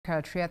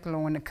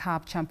Triathlon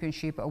Cup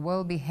Championship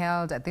will be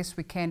held this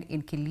weekend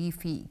in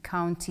Kilifi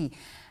County,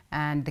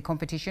 and the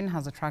competition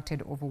has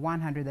attracted over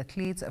 100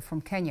 athletes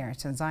from Kenya,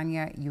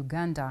 Tanzania,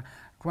 Uganda,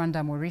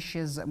 Rwanda,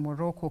 Mauritius,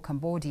 Morocco,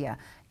 Cambodia,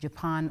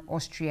 Japan,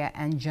 Austria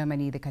and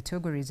Germany. The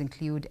categories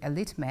include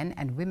elite men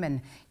and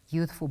women.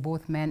 Youth for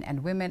both men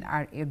and women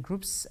are age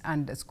groups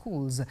and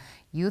schools.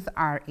 Youth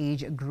are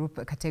age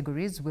group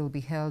categories will be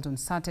held on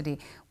Saturday,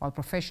 while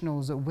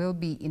professionals will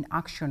be in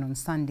action on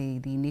Sunday.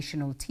 The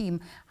national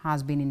team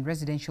has been in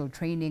residential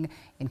training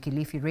in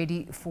Kilifi,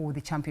 ready for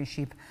the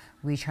championship,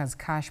 which has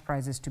cash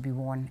prizes to be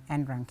won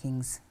and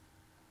rankings.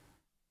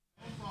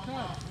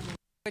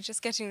 We're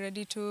just getting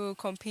ready to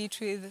compete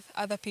with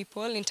other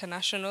people,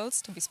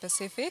 internationals to be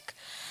specific,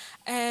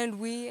 and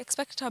we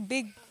expect a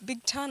big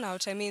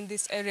turnout. I mean,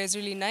 this area is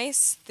really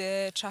nice,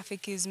 the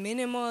traffic is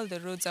minimal, the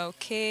roads are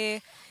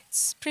okay,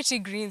 it's pretty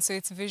green, so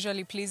it's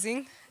visually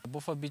pleasing. At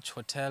BAMBA Beach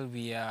Hotel,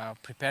 we are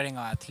preparing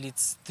our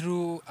athletes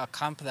through a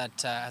camp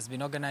that has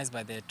been organized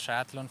by the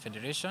Triathlon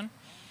Federation,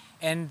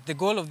 and the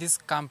goal of this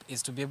camp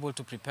is to be able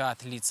to prepare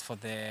athletes for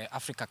the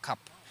Africa Cup.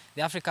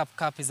 The Africa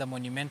Cup is a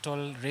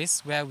monumental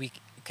race where we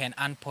can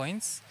earn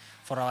points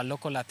for our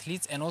local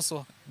athletes and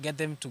also get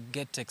them to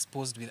get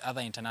exposed with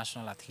other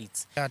international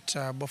athletes. At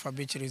BAMBA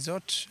Beach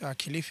Resort,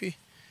 Kilifi,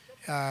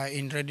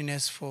 in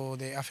readiness for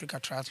the Africa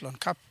Triathlon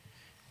Cup,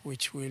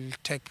 which will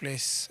take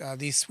place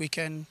this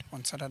weekend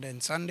on Saturday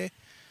and Sunday.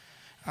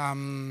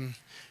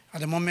 At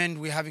the moment,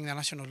 we're having the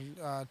national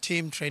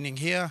team training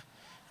here,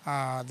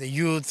 the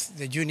youth,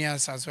 the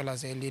juniors, as well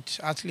as the elite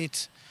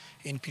athletes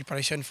in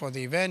preparation for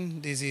the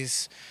event. This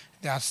is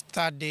their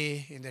third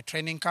day in the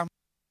training camp.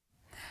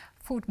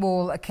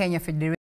 Football Kenya Federation